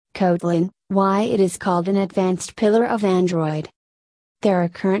Kotlin, why it is called an advanced pillar of Android. There are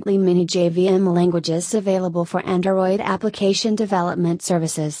currently many JVM languages available for Android application development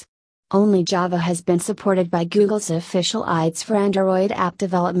services. Only Java has been supported by Google's official IDEs for Android app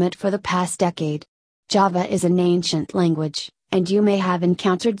development for the past decade. Java is an ancient language, and you may have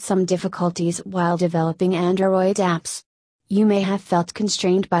encountered some difficulties while developing Android apps. You may have felt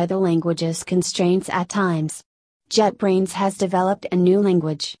constrained by the language's constraints at times. JetBrains has developed a new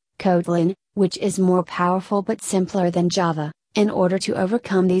language, Kotlin, which is more powerful but simpler than Java, in order to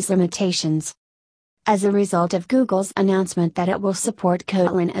overcome these limitations. As a result of Google's announcement that it will support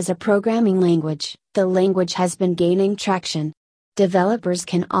Kotlin as a programming language, the language has been gaining traction. Developers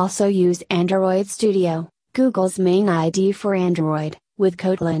can also use Android Studio, Google's main IDE for Android, with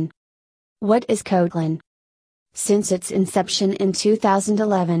Kotlin. What is Kotlin? Since its inception in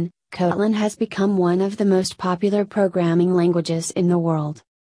 2011, Kotlin has become one of the most popular programming languages in the world.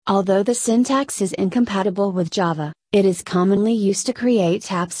 Although the syntax is incompatible with Java, it is commonly used to create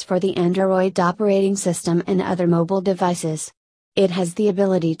apps for the Android operating system and other mobile devices. It has the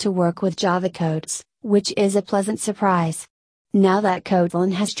ability to work with Java codes, which is a pleasant surprise. Now that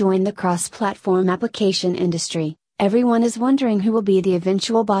Kotlin has joined the cross-platform application industry, everyone is wondering who will be the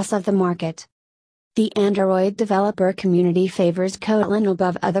eventual boss of the market. The Android developer community favors Kotlin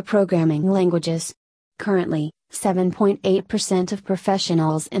above other programming languages. Currently, 7.8% of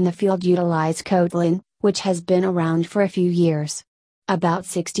professionals in the field utilize Kotlin, which has been around for a few years. About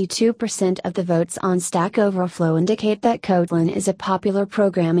 62% of the votes on Stack Overflow indicate that Kotlin is a popular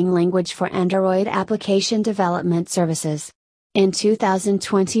programming language for Android application development services. In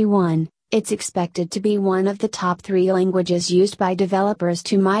 2021, it's expected to be one of the top 3 languages used by developers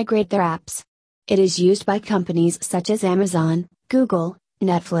to migrate their apps. It is used by companies such as Amazon, Google,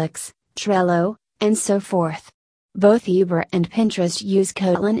 Netflix, Trello, and so forth. Both Uber and Pinterest use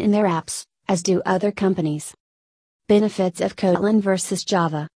Kotlin in their apps, as do other companies. Benefits of Kotlin versus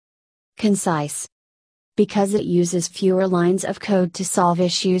Java. Concise. Because it uses fewer lines of code to solve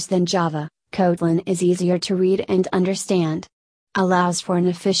issues than Java, Kotlin is easier to read and understand. Allows for an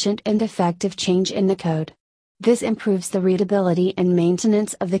efficient and effective change in the code. This improves the readability and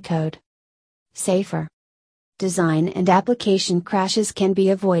maintenance of the code. Safer. Design and application crashes can be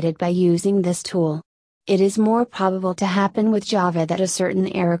avoided by using this tool. It is more probable to happen with Java that a certain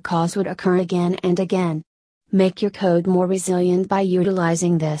error cause would occur again and again. Make your code more resilient by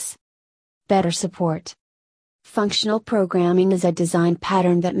utilizing this. Better support. Functional programming is a design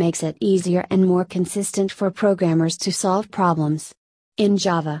pattern that makes it easier and more consistent for programmers to solve problems. In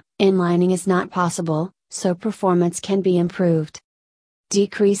Java, inlining is not possible, so performance can be improved.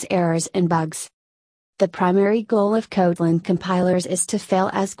 Decrease errors and bugs. The primary goal of Kotlin compilers is to fail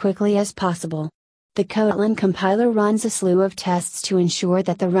as quickly as possible. The Kotlin compiler runs a slew of tests to ensure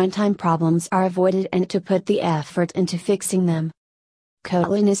that the runtime problems are avoided and to put the effort into fixing them.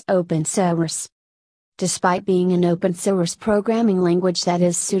 Kotlin is open source. Despite being an open source programming language that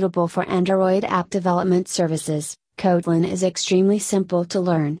is suitable for Android app development services, Kotlin is extremely simple to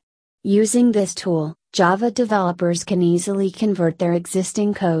learn. Using this tool, Java developers can easily convert their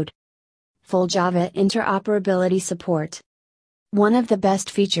existing code. Full Java interoperability support. One of the best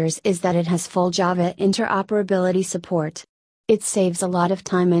features is that it has full Java interoperability support. It saves a lot of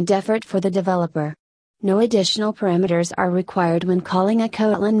time and effort for the developer. No additional parameters are required when calling a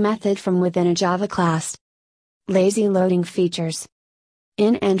Kotlin method from within a Java class. Lazy loading features.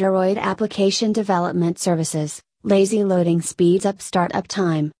 In Android application development services, lazy loading speeds up startup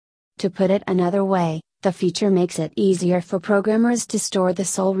time. To put it another way, the feature makes it easier for programmers to store the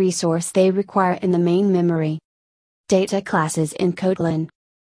sole resource they require in the main memory. Data classes in Kotlin.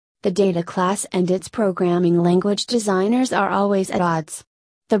 The data class and its programming language designers are always at odds.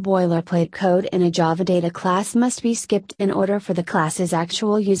 The boilerplate code in a Java data class must be skipped in order for the class's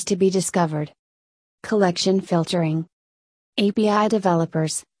actual use to be discovered. Collection filtering. API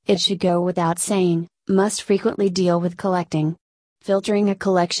developers, it should go without saying, must frequently deal with collecting. Filtering a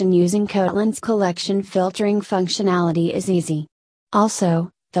collection using Kotlin's collection filtering functionality is easy. Also,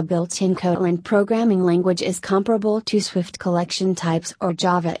 the built-in Kotlin programming language is comparable to Swift collection types or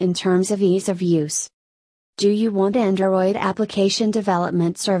Java in terms of ease of use. Do you want Android application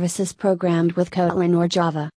development services programmed with Kotlin or Java?